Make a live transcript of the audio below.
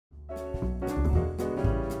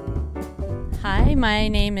Hi, my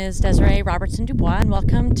name is Desiree Robertson Dubois, and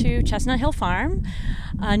welcome to Chestnut Hill Farm,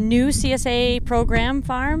 a new CSA program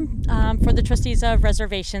farm for the trustees of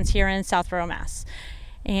reservations here in Southborough, Mass.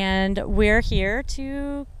 And we're here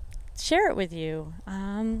to share it with you.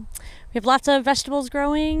 We have lots of vegetables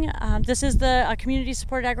growing. This is the community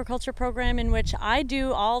supported agriculture program in which I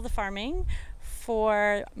do all the farming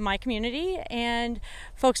for my community, and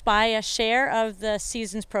folks buy a share of the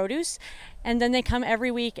season's produce, and then they come every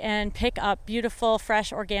week and pick up beautiful,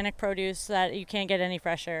 fresh, organic produce that you can't get any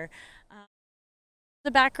fresher. The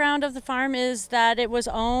background of the farm is that it was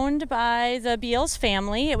owned by the Beals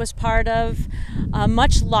family. It was part of a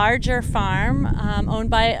much larger farm owned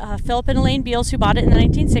by Philip and Elaine Beals, who bought it in the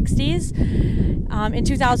 1960s. In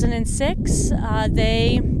 2006,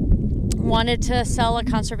 they wanted to sell a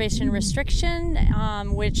conservation restriction,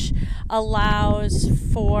 which allows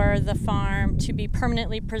for the farm to be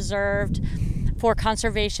permanently preserved for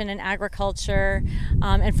conservation and agriculture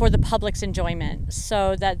and for the public's enjoyment,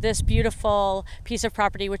 so that this beautiful piece of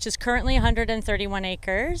property, which is currently 131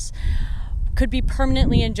 acres, could be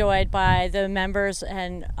permanently enjoyed by the members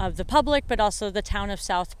and of the public, but also the town of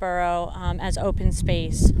Southborough as open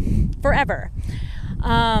space forever.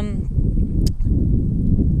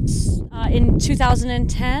 In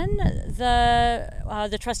 2010,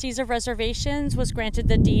 the trustees of reservations was granted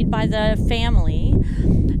the deed by the family,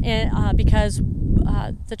 because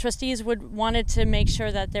the trustees wanted to make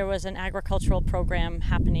sure that there was an agricultural program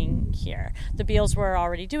happening here. The Beals were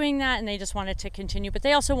already doing that, and they just wanted to continue, but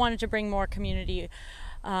they also wanted to bring more community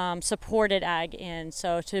supported ag in.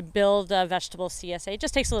 So to build a vegetable CSA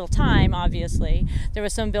just takes a little time, obviously. There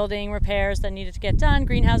was some building repairs that needed to get done,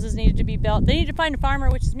 greenhouses needed to be built, they needed to find a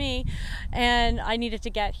farmer, which is me, and I needed to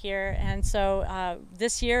get here. And so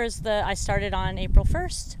this year I started on April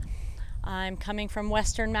 1st. I'm coming from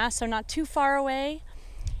Western Mass, so not too far away,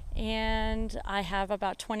 and I have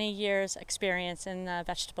about 20 years experience in the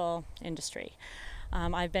vegetable industry.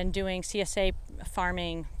 I've been doing CSA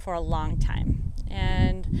farming for a long time,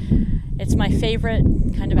 and it's my favorite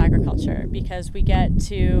kind of agriculture because we get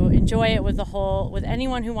to enjoy it with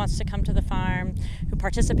anyone who wants to come to the farm, who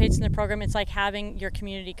participates in the program. It's like having your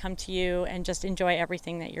community come to you and just enjoy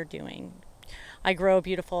everything that you're doing. I grow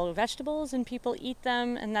beautiful vegetables and people eat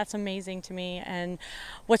them, and that's amazing to me. And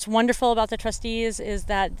what's wonderful about the trustees is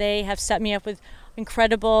that they have set me up with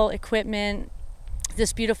incredible equipment,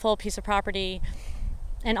 this beautiful piece of property,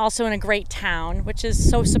 and also in a great town, which is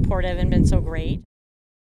so supportive and been so great.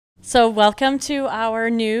 So welcome to our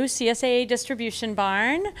new CSA distribution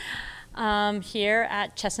barn here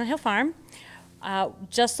at Chestnut Hill Farm.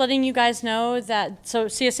 Just letting you guys know that, so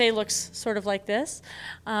CSA looks sort of like this,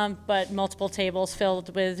 but multiple tables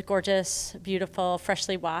filled with gorgeous, beautiful,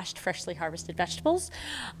 freshly washed, freshly harvested vegetables.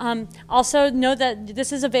 Also know that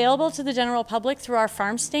this is available to the general public through our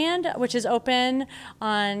farm stand, which is open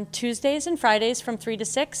on Tuesdays and Fridays from 3 to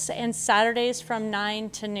 6 and Saturdays from 9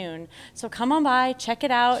 to noon. So come on by, check it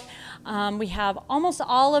out. We have almost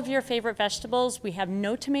all of your favorite vegetables. We have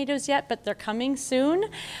no tomatoes yet, but they're coming soon.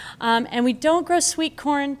 And we don't grow sweet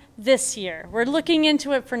corn this year. We're looking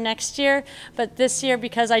into it for next year, but this year,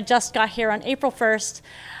 because I just got here on April 1st,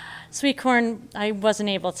 sweet corn I wasn't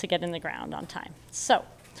able to get in the ground on time. So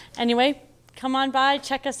anyway, come on by,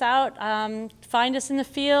 check us out, find us in the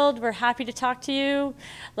field. We're happy to talk to you.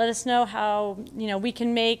 Let us know how we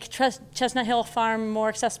can make Chestnut Hill Farm more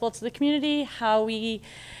accessible to the community,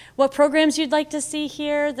 what programs you'd like to see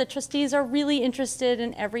here. The trustees are really interested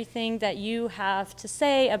in everything that you have to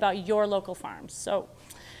say about your local farms. So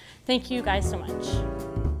thank you guys so much.